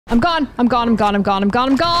I'm gone. I'm gone. I'm gone. I'm gone. I'm gone.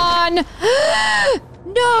 I'm gone.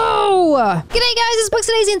 No! G'day guys, it's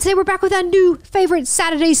Bugsy and today we're back with our new favorite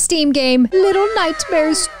Saturday Steam game, Little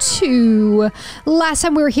Nightmares 2. Last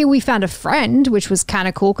time we were here, we found a friend, which was kind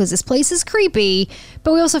of cool because this place is creepy.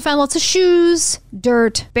 But we also found lots of shoes,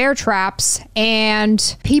 dirt, bear traps,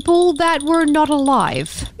 and people that were not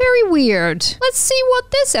alive. Very weird. Let's see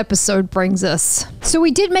what this episode brings us. So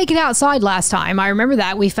we did make it outside last time. I remember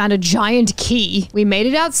that. We found a giant key. We made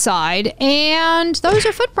it outside, and those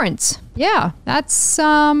are footprints. Yeah, that's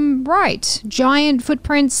right. Giant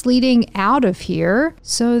footprints leading out of here.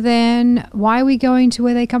 So then why are we going to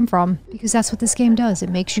where they come from? Because that's what this game does. It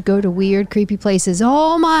makes you go to weird, creepy places.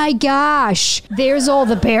 Oh my gosh. There's all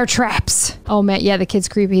the bear traps. Oh man, yeah, the kid's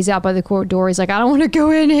creepy. He's out by the court door. He's like, I don't want to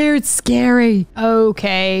go in here. It's scary.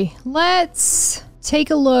 Okay, let's take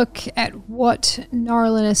a look at what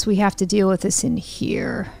gnarliness we have to deal with this in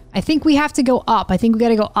here. I think we have to go up. I think we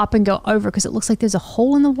gotta go up and go over because it looks like there's a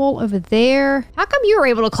hole in the wall over there. How come you were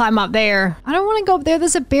able to climb up there? I don't want to go up there.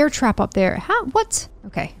 There's a bear trap up there. How? What?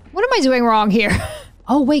 Okay. What am I doing wrong here?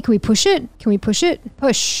 Oh, wait. Can we push it? Can we push it?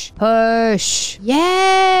 Push. Push.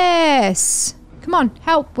 Yes. Come on,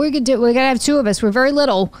 help. We're gonna do it. We gotta have two of us. We're very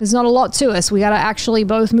little. There's not a lot to us. We gotta actually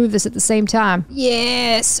both move this at the same time.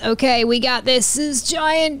 Yes. Okay, we got this. This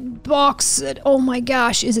giant box that, oh my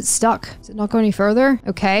gosh, is it stuck? Does it not go any further?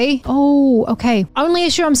 Okay. Oh, okay. Only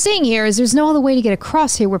issue I'm seeing here is there's no other way to get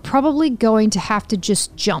across here. We're probably going to have to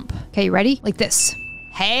just jump. Okay, you ready? Like this.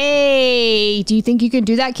 Hey, do you think you can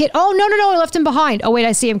do that, kid? Oh, no, I left him behind. Oh, wait,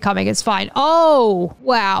 I see him coming. It's fine. Oh,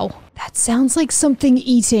 wow. That sounds like something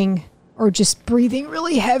eating. Or just breathing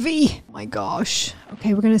really heavy. Oh my gosh.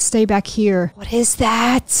 Okay, we're gonna stay back here. What is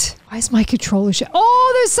that? Why is my controller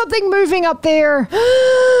oh, there's something moving up there.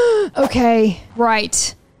 Okay,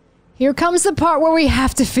 right. Here comes the part where we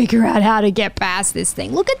have to figure out how to get past this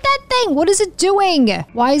thing. Look at that thing. What is it doing?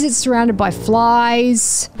 Why is it surrounded by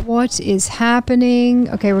flies? What is happening?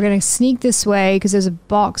 Okay, we're gonna sneak this way because there's a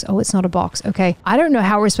box. Oh, it's not a box. Okay. I don't know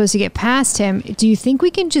how we're supposed to get past him. Do you think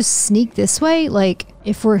we can just sneak this way? Like,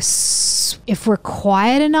 if we're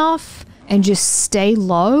quiet enough and just stay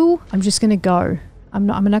low, I'm just gonna go. I'm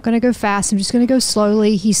not gonna go fast. I'm just gonna go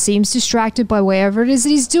slowly. He seems distracted by whatever it is that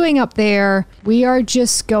he's doing up there. We are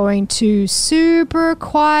just going to super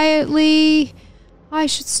quietly. I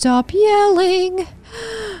should stop yelling.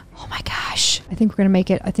 Oh my gosh. I think we're gonna make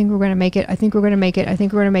it. I think we're gonna make it. I think we're gonna make it. I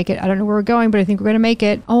think we're gonna make it. I don't know where we're going, but I think we're gonna make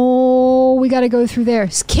it. Oh, we gotta go through there.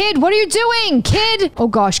 Kid, what are you doing? Kid! Oh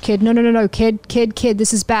gosh, kid. No. Kid.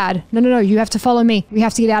 This is bad. No. You have to follow me. We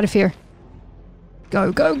have to get out of here.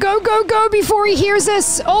 Go before he hears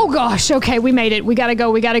us. Oh gosh. Okay, we made it. We gotta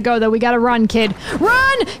go though. We gotta run, kid.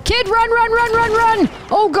 Run! Kid, run!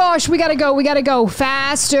 Oh gosh, we gotta go.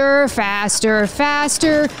 Faster.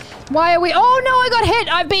 Why are we? Oh no, I got hit.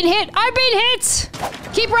 I've been hit.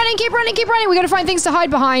 Keep running. We gotta find things to hide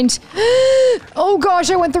behind. Oh gosh,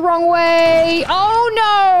 I went the wrong way. Oh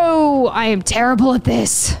no, I am terrible at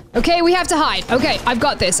this. Okay, we have to hide. Okay, I've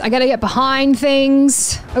got this. I gotta get behind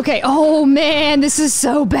things. Okay, oh man, this is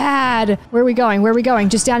so bad. Where are we going?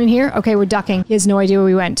 Just down in here? Okay, we're ducking. He has no idea where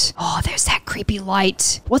we went. Oh, there's that creepy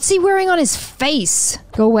light. What's he wearing on his face?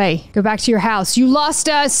 Go away. Go back to your house. You lost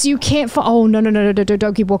us. You can't oh, no.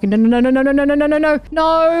 Don't keep walking. No.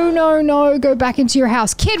 Go back into your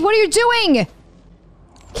house. Kid, what are you doing?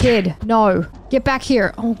 Kid, no. Get back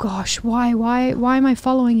here. Oh gosh, why am I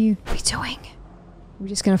following you? What are you doing? We're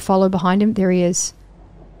just gonna follow behind him. There he is.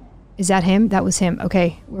 Is that him? That was him.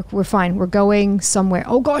 Okay, we're fine. We're going somewhere.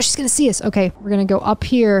 Oh gosh, he's gonna see us. Okay, we're gonna go up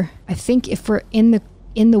here. I think if we're in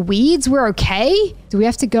the weeds, we're okay? Do we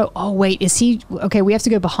have to go? Oh wait, is he? Okay, we have to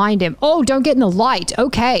go behind him. Oh, don't get in the light.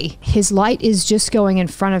 Okay. His light is just going in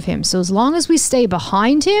front of him. So as long as we stay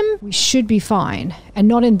behind him, we should be fine. And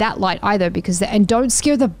not in that light either because and don't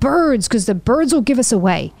scare the birds because the birds will give us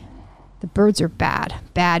away. The birds are bad.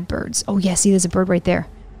 Bad birds. Oh yeah, see there's a bird right there.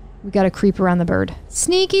 We gotta creep around the bird.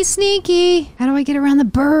 Sneaky. How do I get around the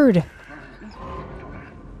bird?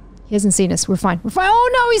 He hasn't seen us. We're fine.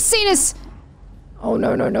 Oh no, he's seen us. Oh,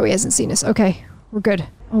 no, he hasn't seen us. Okay, we're good.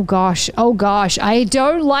 Oh gosh, I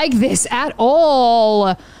don't like this at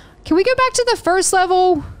all. Can we go back to the first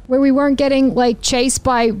level where we weren't getting, like, chased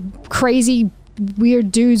by crazy,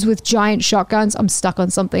 weird dudes with giant shotguns? I'm stuck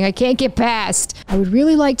on something I can't get past. I would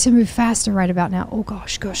really like to move faster right about now. Oh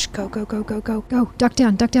gosh, go. Duck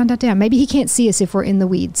down. Maybe he can't see us if we're in the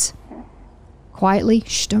weeds. Quietly.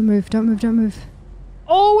 Shh, don't move.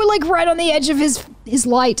 Oh, we're like right on the edge of his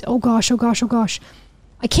light. Oh gosh.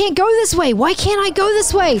 I can't go this way. Why can't I go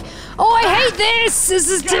this way? Oh, I hate this. This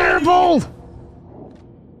is terrible.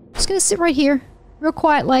 I'm just gonna sit right here. Real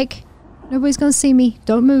quiet, like, nobody's gonna see me.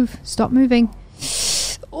 Don't move. Stop moving.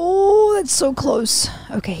 Oh, that's so close.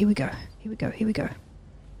 Okay, here we go. Here we go. Here we go.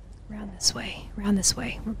 Round this way. Round this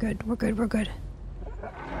way. We're good. We're good. We're good.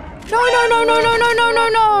 No, no, no, no, no, no, no, no,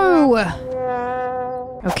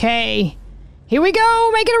 no! Okay. Here we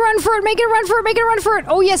go! Make it a run for it! Make it a run for it! Make it a run for it!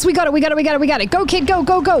 Oh, yes, we got it! We got it! We got it! We got it! Go, kid! Go,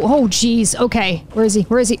 go, go! Oh, jeez. Okay. Where is he?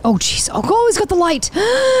 Where is he? Oh, jeez. Oh, he's got the light!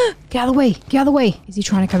 Get out of the way! Get out of the way! Is he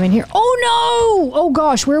trying to come in here? Oh, no! Oh,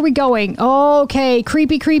 gosh. Where are we going? Okay.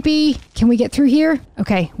 Creepy, creepy. Can we get through here?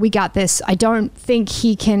 Okay. We got this. I don't think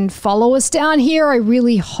he can follow us down here. I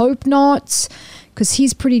really hope not. Because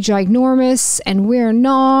he's pretty ginormous and we're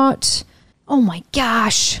not. Oh my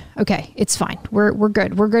gosh. Okay, it's fine. We're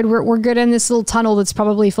good. We're good. We're good in this little tunnel that's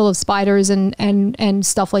probably full of spiders and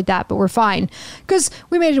stuff like that, but we're fine. Because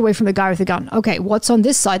we made it away from the guy with the gun. Okay, what's on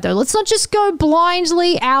this side though? Let's not just go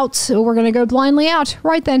blindly out. We're gonna go blindly out.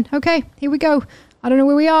 Right then. Okay, here we go. I don't know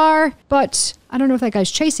where we are, but I don't know if that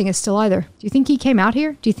guy's chasing us still either. Do you think he came out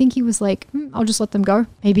here? Do you think he was like, I'll just let them go?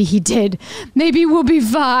 Maybe he did. Maybe we'll be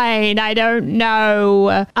fine. I don't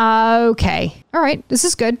know. Okay. All right. This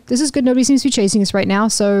is good. This is good. Nobody seems to be chasing us right now,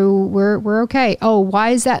 so we're okay. Oh,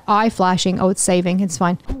 why is that eye flashing? Oh, it's saving. It's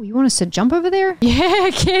fine. Oh, you want us to jump over there?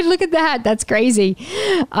 Yeah, kid, look at that. That's crazy.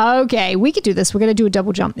 Okay, we could do this. We're going to do a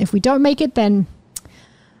double jump. If we don't make it, then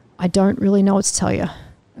I don't really know what to tell you.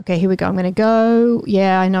 Okay, here we go. I'm going to go.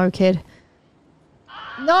 Yeah, I know, kid.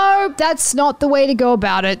 No, that's not the way to go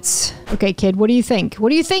about it. Okay, kid, what do you think?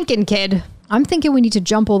 What are you thinking, kid? I'm thinking we need to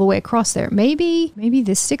jump all the way across there. Maybe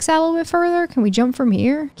this sticks out a little bit further. Can we jump from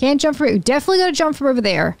here? Can't jump from here. Definitely got to jump from over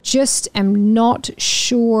there. Just am not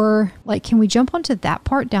sure. Like, can we jump onto that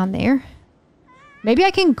part down there? Maybe I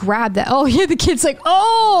can grab that. Oh, yeah, the kid's like,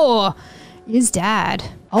 oh, his dad.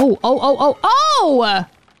 Oh.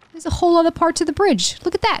 There's a whole other part to the bridge.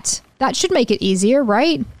 Look at that. That should make it easier,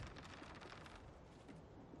 right?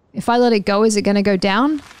 If I let it go, is it going to go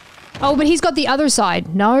down? Oh, but he's got the other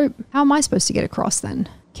side. No. How am I supposed to get across then?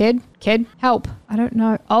 Kid, help. I don't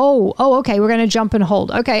know. Oh, okay. We're going to jump and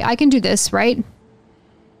hold. Okay, I can do this, right?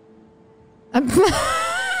 That's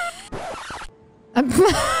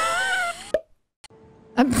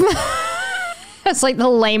like the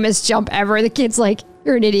lamest jump ever. The kid's like,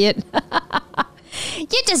 you're an idiot.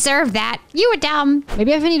 You deserve that. You were dumb.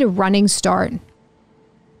 Maybe I need a running start.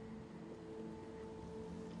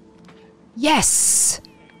 Yes.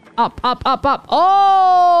 Up.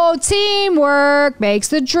 Oh, teamwork makes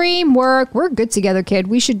the dream work. We're good together, kid.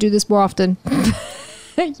 We should do this more often.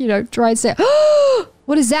 You know, try and say,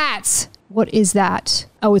 what is that? What is that?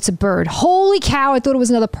 Oh, it's a bird. Holy cow, I thought it was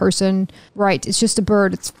another person. Right, it's just a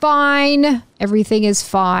bird. It's fine. Everything is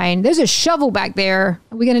fine. There's a shovel back there.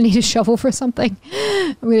 Are we going to need a shovel for something?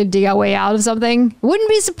 I'm going to dig our way out of something. Wouldn't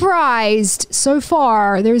be surprised. So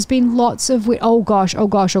far, there's been lots of... Oh gosh.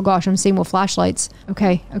 I'm seeing more flashlights.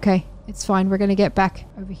 Okay. It's fine. We're going to get back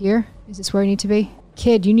over here. Is this where I need to be?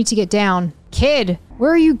 Kid, you need to get down. Kid,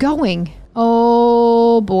 where are you going?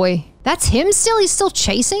 Oh boy. That's him still? He's still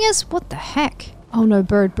chasing us? What the heck? Oh no,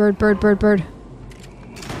 bird.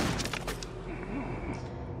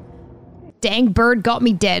 Dang, bird got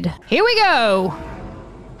me dead. Here we go.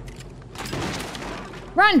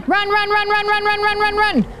 Run.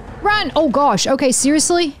 Oh gosh. Okay,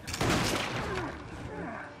 seriously?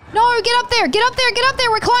 No, get up there.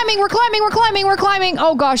 We're climbing.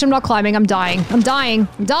 Oh gosh, I'm not climbing. I'm dying. I'm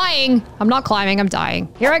not climbing. I'm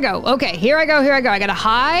dying. Here I go. Okay, here I go. I gotta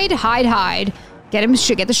hide. Get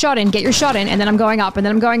the shot in. Get your shot in. And then I'm going up. Why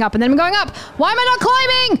am I not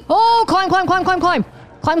climbing? Oh, climb. Climb.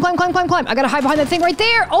 I gotta hide behind that thing right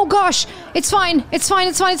there. Oh gosh. It's fine. It's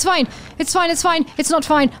not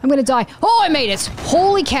fine. I'm gonna die. Oh, I made it.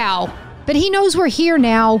 Holy cow. But he knows we're here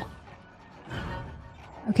now.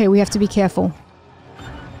 Okay, we have to be careful.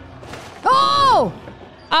 Oh!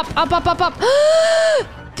 Up.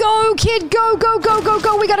 Go, kid, go.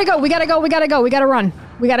 We gotta go. We gotta run.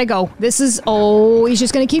 We gotta go. This is... Oh, he's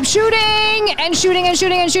just gonna keep shooting and shooting.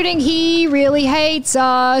 He really hates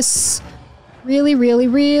us.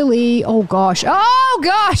 Really. Oh, gosh.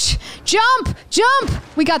 Jump.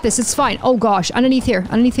 We got this. It's fine. Oh, gosh. Underneath here.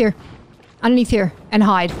 And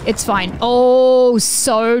hide. It's fine. Oh,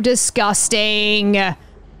 so disgusting.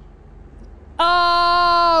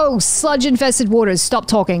 Oh, sludge-infested waters. Stop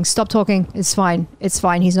talking. It's fine.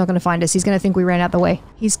 He's not going to find us. He's going to think we ran out the way.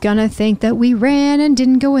 He's going to think that we ran and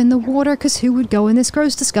didn't go in the water, because who would go in this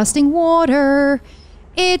gross, disgusting water?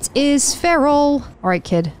 It is feral. All right,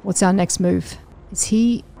 kid. What's our next move? Is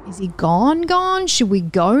he gone? Should we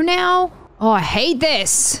go now? Oh, I hate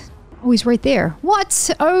this. Oh, he's right there. What?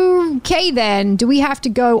 Okay, then. Do we have to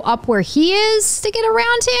go up where he is to get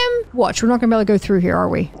around him? Watch, we're not gonna be able to go through here, are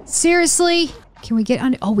we? Seriously? Can we get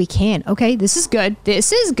under? Oh, we can. Okay, this is good.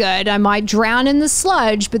 This is good. I might drown in the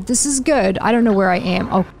sludge, but this is good. I don't know where I am.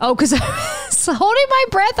 Oh, because I'm holding my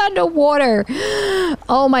breath underwater.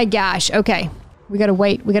 Oh my gosh. Okay. We gotta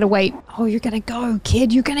wait. We gotta wait. Oh, you're gonna go,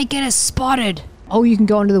 kid. You're gonna get us spotted. Oh, you can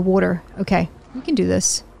go under the water. Okay. We can do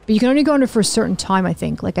this. But you can only go under for a certain time, I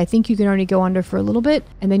think. Like, I think you can only go under for a little bit,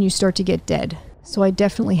 and then you start to get dead. So I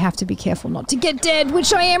definitely have to be careful not to get dead,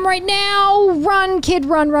 which I am right now. Run, kid,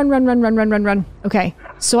 run, run, run, run, run, run, run, run. Okay,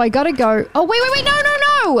 so I gotta go. Oh, wait,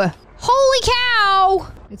 no. Holy cow.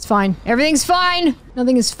 It's fine. Everything's fine.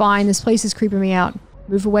 Nothing is fine. This place is creeping me out.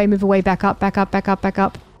 Move away, back up, back up, back up, back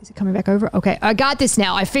up. Is it coming back over? Okay, I got this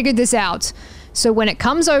now. I figured this out. So when it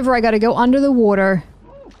comes over, I gotta go under the water.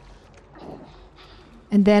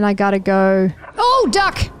 And then I gotta go... Oh,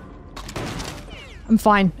 duck! I'm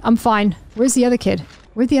fine. I'm fine. Where's the other kid?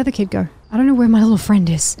 Where'd the other kid go? I don't know where my little friend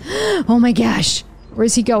is. Oh my gosh.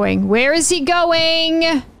 Where's he going? Where is he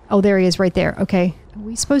going? Oh, there he is right there. Okay. Are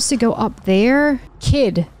we supposed to go up there?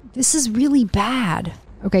 Kid, this is really bad.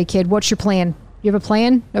 Okay, kid, what's your plan? You have a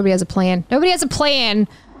plan? Nobody has a plan. Nobody has a plan.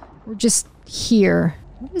 We're just here.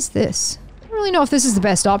 What is this? I don't really know if this is the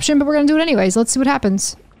best option, but we're gonna do it anyways. Let's see what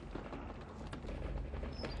happens.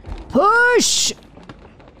 Push!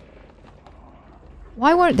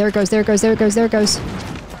 Why won't... There it goes, there it goes, there it goes, there it goes.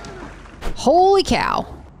 Holy cow.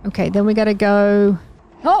 Okay, then we gotta go...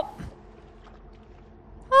 Oh!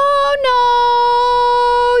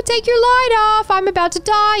 Oh no! Take your light off! I'm about to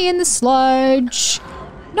die in the sludge.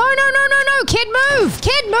 No! Kid, move!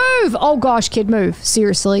 Kid, move! Oh gosh, kid, move.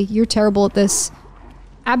 Seriously, you're terrible at this.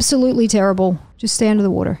 Absolutely terrible. Just stay under the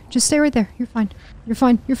water. Just stay right there. You're fine. You're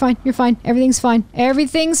fine. You're fine. You're fine. Everything's fine.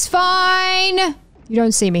 Everything's fine! You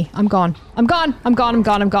don't see me. I'm gone. I'm gone. I'm gone. I'm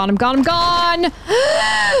gone. I'm gone. I'm gone. I'm gone.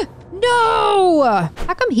 No!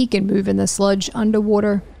 How come he can move in the sludge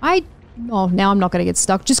underwater? Oh, now I'm not gonna get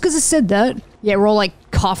stuck just because it said that. Yeah, we're all like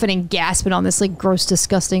coughing and gasping on this like gross,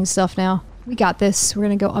 disgusting stuff now. We got this. We're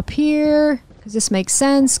gonna go up here because this makes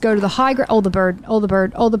sense. Go to the high ground. Oh, the bird. Oh, the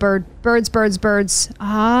bird. Oh, the bird. Birds, birds, birds.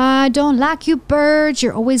 I don't like you birds.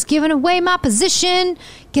 You're always giving away my position.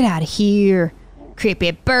 Get out of here.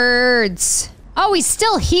 Creepy birds. Oh, he's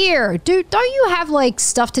still here. Dude, don't you have, like,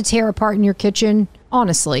 stuff to tear apart in your kitchen?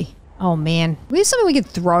 Honestly. Oh, man. We have something we could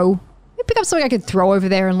throw. Maybe pick up something I could throw over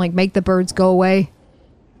there and, like, make the birds go away.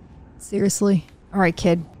 Seriously. All right,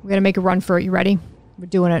 kid. We gotta make a run for it. You ready? We're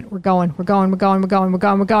doing it. We're going. We're going. We're going. We're going. We're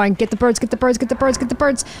going. We're going. Get the birds. Get the birds. Get the birds. Get the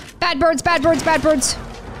birds. Bad birds. Bad birds. Bad birds.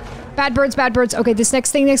 Bad birds. Bad birds. Okay, this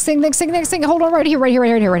next thing. Next thing. Next thing. Next thing. Hold on. Right here. Right here. Right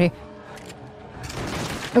here. Right here. Right here.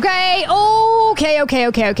 Okay. Okay. Okay.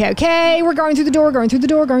 Okay. Okay. Okay. We're going through the door. Going through the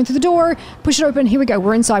door. Going through the door. Push it open. Here we go.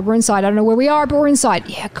 We're inside. We're inside. I don't know where we are, but we're inside.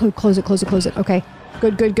 Yeah. Close it. Close it. Close it. Okay.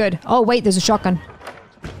 Good. Good. Good. Oh wait. There's a shotgun.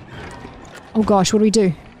 Oh gosh. What do we do?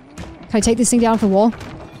 Can I take this thing down off the wall?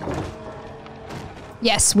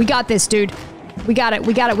 Yes, we got this, dude. We got it,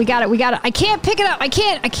 we got it, we got it, we got it. I can't pick it up. I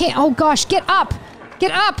can't. Oh gosh, get up. Get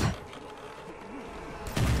up.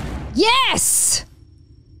 Yes!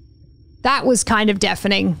 That was kind of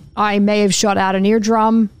deafening. I may have shot out an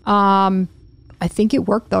eardrum. I think it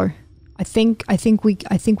worked though. I think we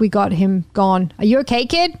got him gone. Are you okay,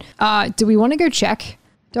 kid? Do we want to go check?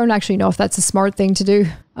 Don't actually know if that's a smart thing to do.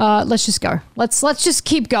 Let's just go. Let's just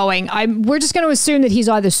keep going. We're just going to assume that he's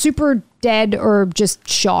either super dead or just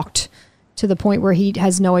shocked to the point where he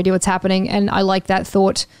has no idea what's happening. And I like that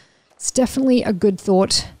thought. It's definitely a good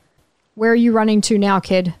thought. Where are you running to now,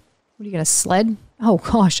 kid? What are you going to sled? Oh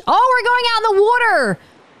gosh. Oh, we're going out in the water.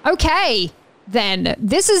 Okay. Then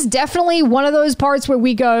this is definitely one of those parts where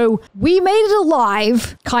we go, we made it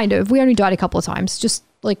alive. Kind of. We only died a couple of times. Just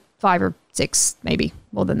like 5 or 6, maybe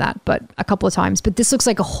more than that, but a couple of times. But this looks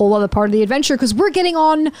like a whole other part of the adventure because we're getting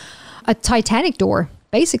on a Titanic door,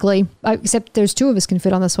 basically. Except there's 2 of us can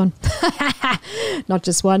fit on this one. Not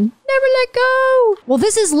just one. Never let go. Well,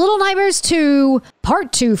 this is Little Nightmares 2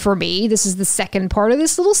 Part 2 for me. This is the second part of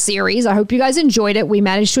this little series. I hope you guys enjoyed it. We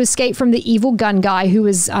managed to escape from the evil gun guy who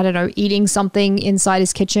was, I don't know, eating something inside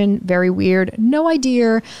his kitchen. Very weird. No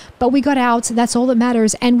idea. But we got out. That's all that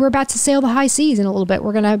matters. And we're about to sail the high seas in a little bit.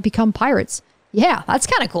 We're going to become pirates. Yeah, that's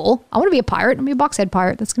kind of cool. I want to be a pirate. I'm going to be a boxhead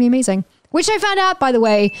pirate. That's going to be amazing. Which I found out, by the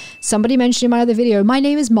way, somebody mentioned in my other video, my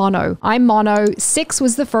name is Mono. I'm Mono. 6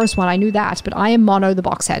 was the first one. I knew that, but I am Mono the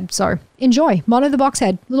Boxhead. So enjoy. Mono the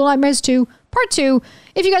Boxhead. Little Nightmares 2, Part 2.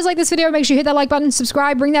 If you guys like this video, make sure you hit that like button,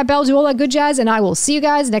 subscribe, ring that bell, do all that good jazz, and I will see you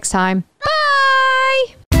guys next time. Bye!